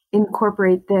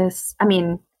incorporate this? I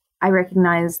mean, I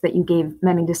recognize that you gave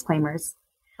many disclaimers,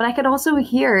 but I could also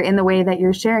hear in the way that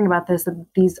you're sharing about this that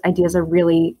these ideas are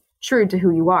really true to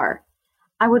who you are.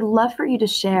 I would love for you to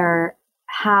share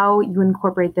how you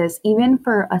incorporate this, even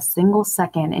for a single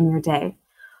second in your day.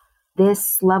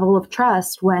 This level of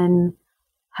trust when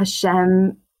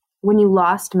Hashem, when you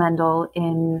lost Mendel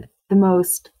in the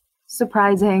most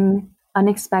surprising,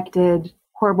 unexpected,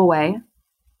 horrible way,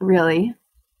 really,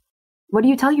 what do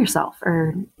you tell yourself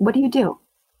or what do you do?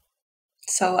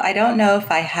 So I don't know if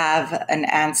I have an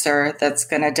answer that's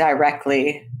going to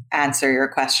directly answer your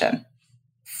question.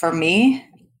 For me,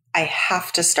 I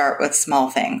have to start with small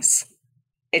things.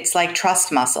 It's like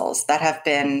trust muscles that have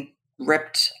been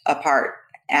ripped apart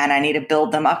and I need to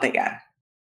build them up again.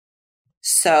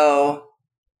 So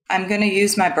I'm going to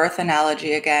use my birth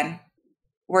analogy again.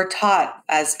 We're taught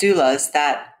as doulas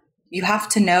that you have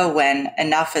to know when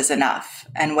enough is enough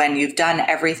and when you've done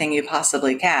everything you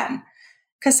possibly can.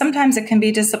 Because sometimes it can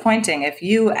be disappointing if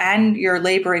you and your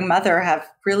laboring mother have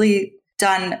really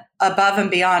done above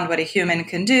and beyond what a human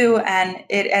can do, and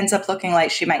it ends up looking like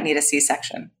she might need a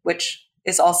C-section, which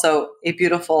is also a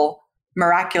beautiful,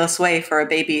 miraculous way for a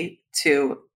baby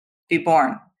to be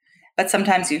born. But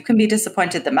sometimes you can be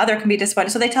disappointed, the mother can be disappointed.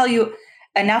 So they tell you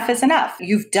enough is enough.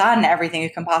 You've done everything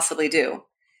you can possibly do.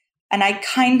 And I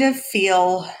kind of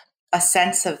feel a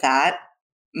sense of that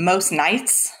most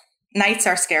nights. Nights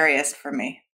are scariest for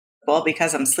me. Well,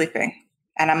 because I'm sleeping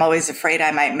and I'm always afraid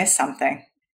I might miss something.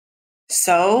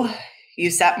 So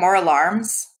you set more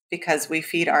alarms because we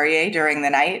feed Aryeh during the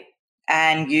night,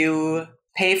 and you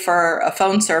pay for a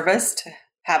phone service to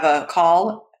have a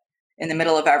call in the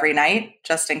middle of every night,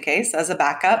 just in case, as a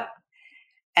backup.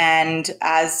 And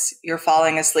as you're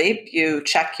falling asleep, you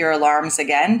check your alarms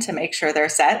again to make sure they're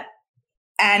set.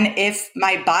 And if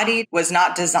my body was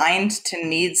not designed to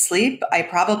need sleep, I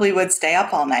probably would stay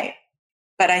up all night.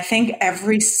 But I think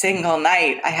every single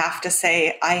night I have to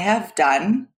say, I have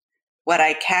done what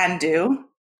I can do.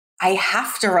 I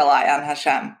have to rely on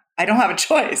Hashem. I don't have a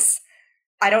choice.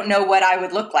 I don't know what I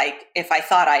would look like if I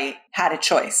thought I had a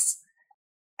choice.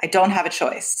 I don't have a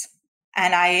choice.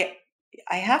 And I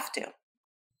have to.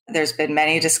 There's been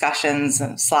many discussions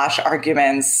 /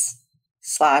 arguments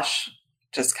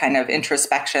 / just kind of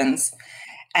introspections.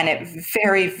 And it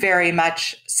very, very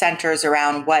much centers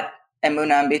around what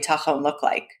emunah and bitachon look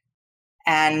like.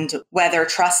 And whether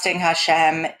trusting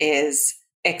Hashem is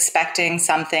expecting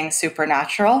something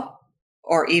supernatural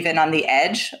or even on the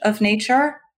edge of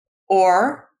nature,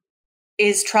 or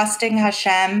is trusting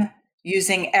Hashem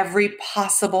using every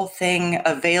possible thing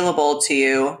available to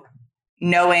you,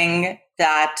 knowing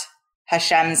that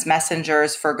Hashem's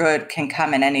messengers for good can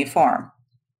come in any form.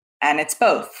 And it's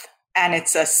both. And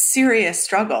it's a serious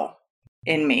struggle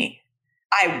in me.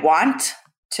 I want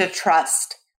to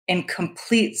trust in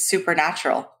complete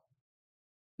supernatural.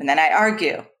 And then I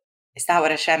argue, is that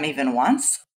what Hashem even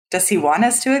wants? Does he want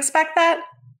us to expect that?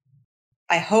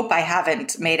 I hope I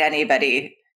haven't made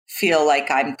anybody feel like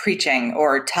I'm preaching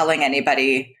or telling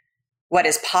anybody what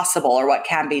is possible or what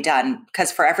can be done.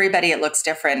 Because for everybody, it looks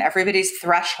different. Everybody's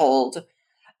threshold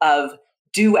of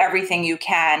do everything you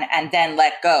can and then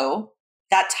let go,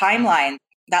 that timeline,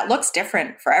 that looks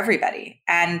different for everybody.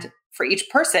 And for each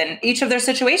person, each of their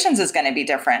situations is going to be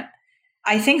different.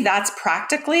 I think that's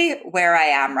practically where I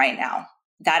am right now,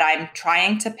 that I'm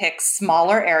trying to pick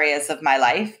smaller areas of my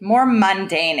life, more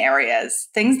mundane areas,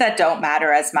 things that don't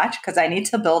matter as much because I need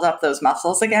to build up those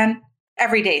muscles again.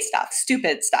 Everyday stuff,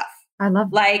 stupid stuff. I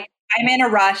love that. Like I'm in a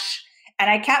rush and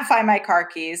I can't find my car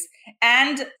keys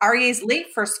and Aryeh's late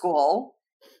for school,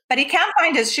 but he can't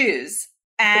find his shoes.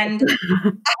 And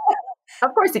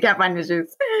of course, you can't find the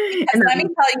shoes. And let me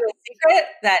tell you a secret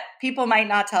that people might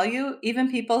not tell you. Even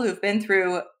people who've been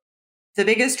through the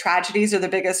biggest tragedies or the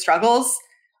biggest struggles,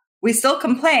 we still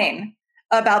complain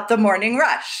about the morning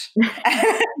rush.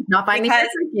 Not finding your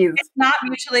keys. It's not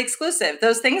mutually exclusive.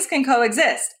 Those things can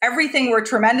coexist. Everything we're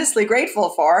tremendously grateful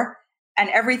for and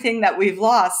everything that we've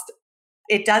lost,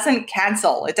 it doesn't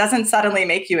cancel. It doesn't suddenly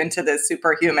make you into this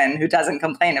superhuman who doesn't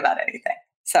complain about anything.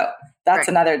 So that's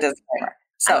another disclaimer.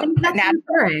 So I think that's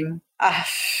enduring.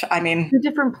 I mean, 2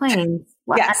 different planes.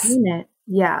 Well, yes. I mean it.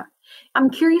 Yeah. I'm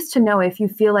curious to know if you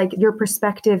feel like your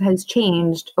perspective has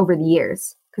changed over the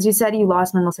years. Because you said you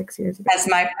lost mental 6 years ago. Has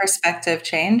my perspective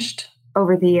changed?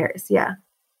 Over the years, yeah.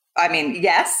 I mean,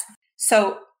 yes.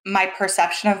 So my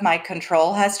perception of my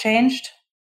control has changed,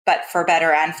 but for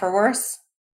better and for worse.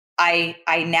 I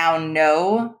now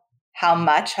know how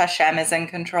much Hashem is in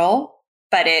control,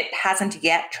 but it hasn't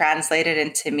yet translated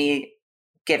into me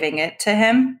giving it to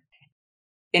him.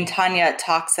 In Tanya, it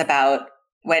talks about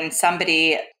when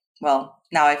somebody, well,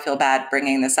 now I feel bad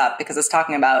bringing this up because it's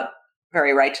talking about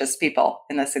very righteous people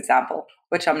in this example,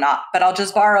 which I'm not, but I'll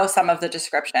just borrow some of the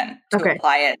description to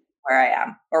apply it where I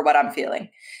am or what I'm feeling.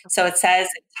 So it says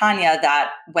in Tanya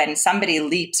that when somebody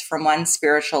leaps from one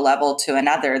spiritual level to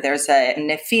another, there's a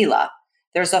nefila,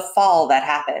 there's a fall that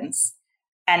happens.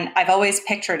 And I've always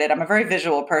pictured it. I'm a very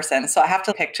visual person, so I have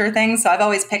to picture things. So I've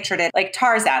always pictured it like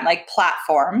Tarzan, like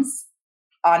platforms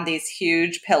on these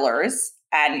huge pillars.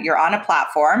 And you're on a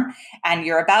platform and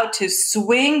you're about to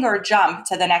swing or jump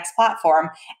to the next platform.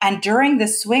 And during the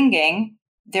swinging,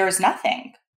 there's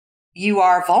nothing. You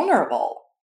are vulnerable.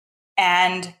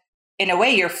 And in a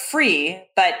way, you're free,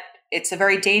 but it's a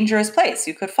very dangerous place.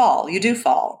 You could fall. You do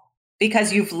fall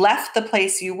because you've left the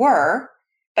place you were,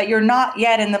 but you're not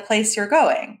yet in the place you're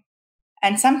going.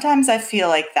 And sometimes I feel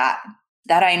like that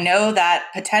I know that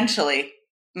potentially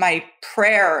my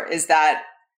prayer is that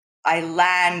I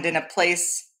land in a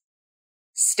place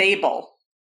stable,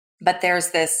 but there's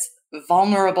this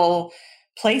vulnerable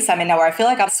place I'm in now where I feel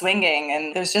like I'm swinging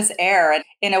and there's just air. And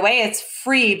in a way, it's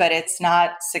free, but it's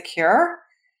not secure.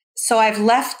 So I've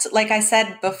left, like I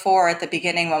said before at the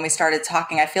beginning when we started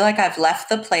talking, I feel like I've left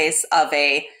the place of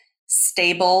a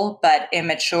stable but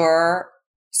immature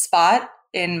spot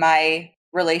in my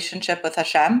relationship with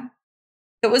Hashem.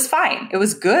 It was fine. It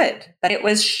was good, but it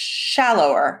was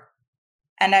shallower.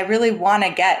 And I really want to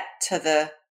get to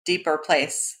the deeper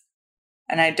place.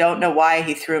 And I don't know why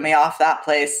he threw me off that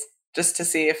place just to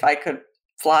see if I could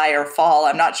fly or fall.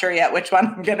 I'm not sure yet which one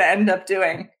I'm going to end up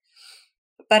doing.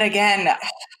 But again,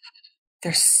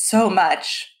 there's so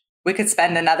much. We could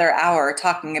spend another hour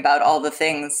talking about all the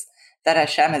things that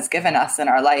Hashem has given us in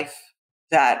our life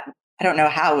that I don't know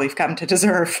how we've come to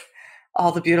deserve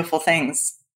all the beautiful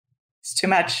things. It's too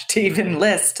much to even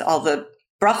list all the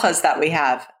brachas that we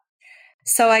have.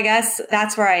 So I guess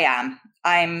that's where I am.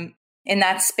 I'm in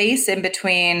that space in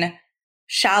between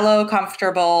shallow,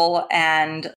 comfortable,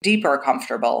 and deeper,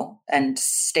 comfortable and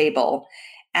stable.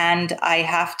 And I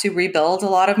have to rebuild a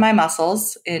lot of my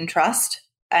muscles in trust.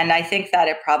 And I think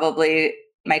that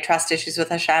my trust issues with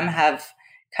Hashem have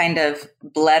kind of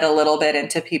bled a little bit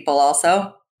into people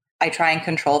also. I try and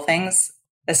control things,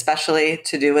 especially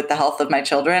to do with the health of my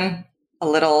children, a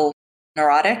little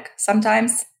neurotic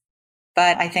sometimes.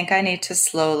 But I think I need to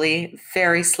slowly,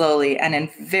 very slowly, and in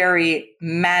very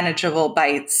manageable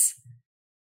bites,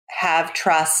 have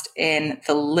trust in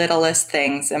the littlest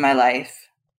things in my life.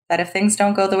 That if things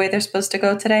don't go the way they're supposed to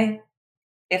go today,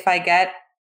 if I get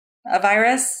a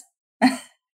virus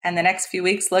and the next few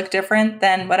weeks look different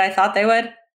than what I thought they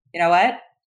would, you know what?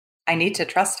 I need to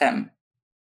trust him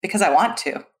because I want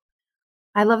to.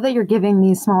 I love that you're giving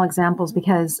these small examples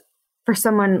because for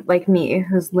someone like me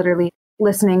who's literally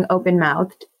listening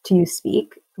open-mouthed to you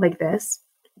speak like this,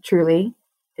 truly,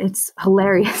 it's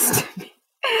hilarious to me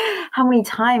how many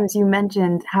times you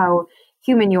mentioned how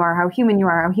human you are, how human you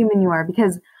are, how human you are,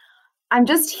 because I'm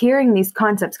just hearing these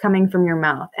concepts coming from your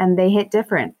mouth and they hit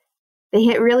different. They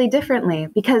hit really differently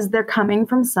because they're coming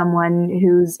from someone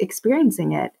who's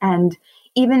experiencing it. And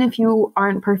even if you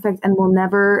aren't perfect and will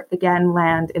never again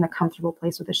land in a comfortable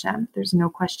place with Hashem, there's no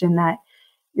question that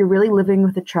you're really living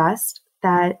with a trust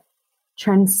that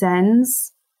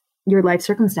transcends your life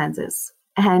circumstances.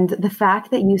 And the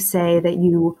fact that you say that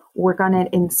you work on it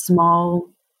in small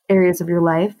areas of your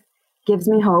life gives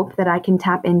me hope that I can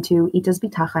tap into Ita's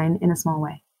bitachon in a small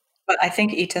way. But I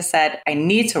think Ita said, I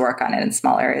need to work on it in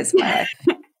small areas of my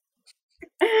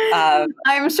life.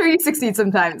 I'm sure you succeed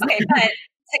sometimes. Okay, but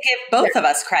to give both of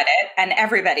us credit and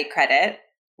everybody credit,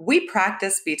 we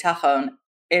practice bitachon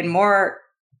in more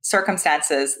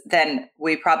circumstances than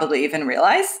we probably even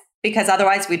realize, because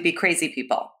otherwise we'd be crazy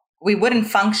people. We wouldn't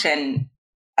function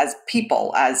as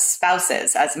people, as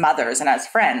spouses, as mothers, and as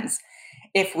friends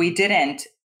if we didn't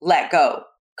let go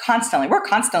constantly. We're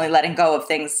constantly letting go of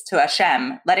things to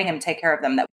Hashem, letting him take care of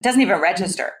them that doesn't even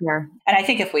register. Yeah. And I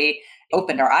think if we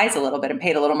opened our eyes a little bit and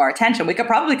paid a little more attention, we could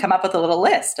probably come up with a little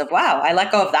list of, wow, I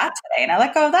let go of that today and I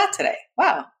let go of that today.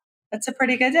 Wow, that's a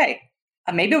pretty good day.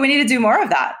 Maybe we need to do more of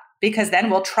that because then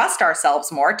we'll trust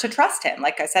ourselves more to trust him.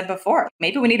 Like I said before,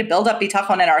 maybe we need to build up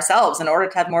bitachon in ourselves in order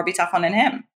to have more bitachon in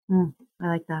him. I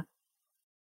like that.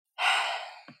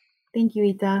 Thank you,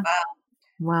 Ita.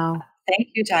 Wow. Thank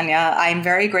you, Tanya. I'm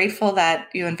very grateful that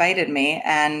you invited me,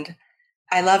 and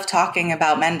I love talking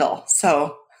about Mendel.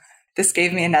 So this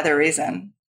gave me another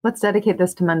reason. Let's dedicate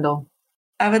this to Mendel.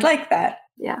 I would like that.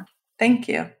 Yeah. Thank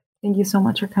you. Thank you so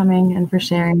much for coming and for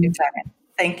sharing.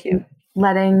 Thank you.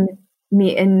 Letting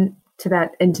me into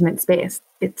that intimate space.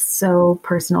 It's so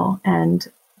personal and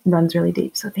runs really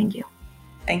deep. So thank you.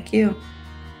 Thank you.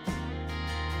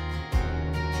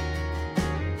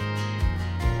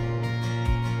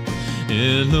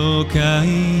 אלוקיי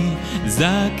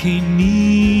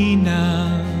זכני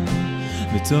נא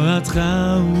בתורתך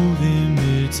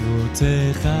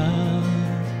ובמצוותיך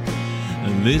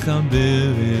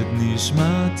לחבר את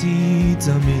נשמתי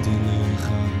תמיד אליך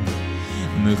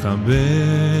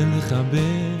לחבר.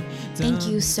 Thank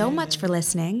you so much for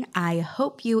listening. I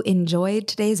hope you enjoyed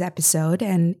today's episode,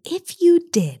 and if you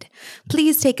did,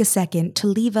 please take a second to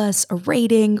leave us a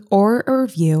rating or a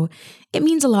review. It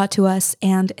means a lot to us,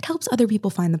 and it helps other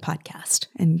people find the podcast.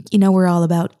 And you know we're all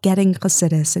about getting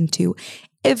Chassidus into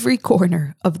every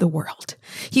corner of the world.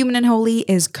 Human and Holy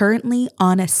is currently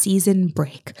on a season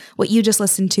break. What you just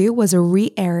listened to was a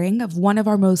re-airing of one of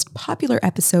our most popular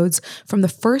episodes from the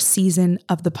first season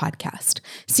of the podcast.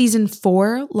 Season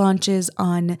 4 launches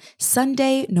on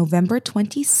Sunday, November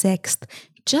 26th,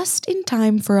 just in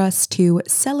time for us to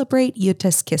celebrate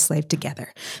Yutas Kislev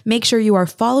together. Make sure you are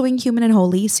following Human and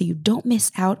Holy so you don't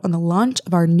miss out on the launch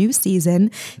of our new season.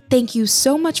 Thank you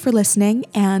so much for listening,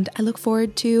 and I look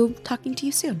forward to talking to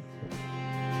you soon.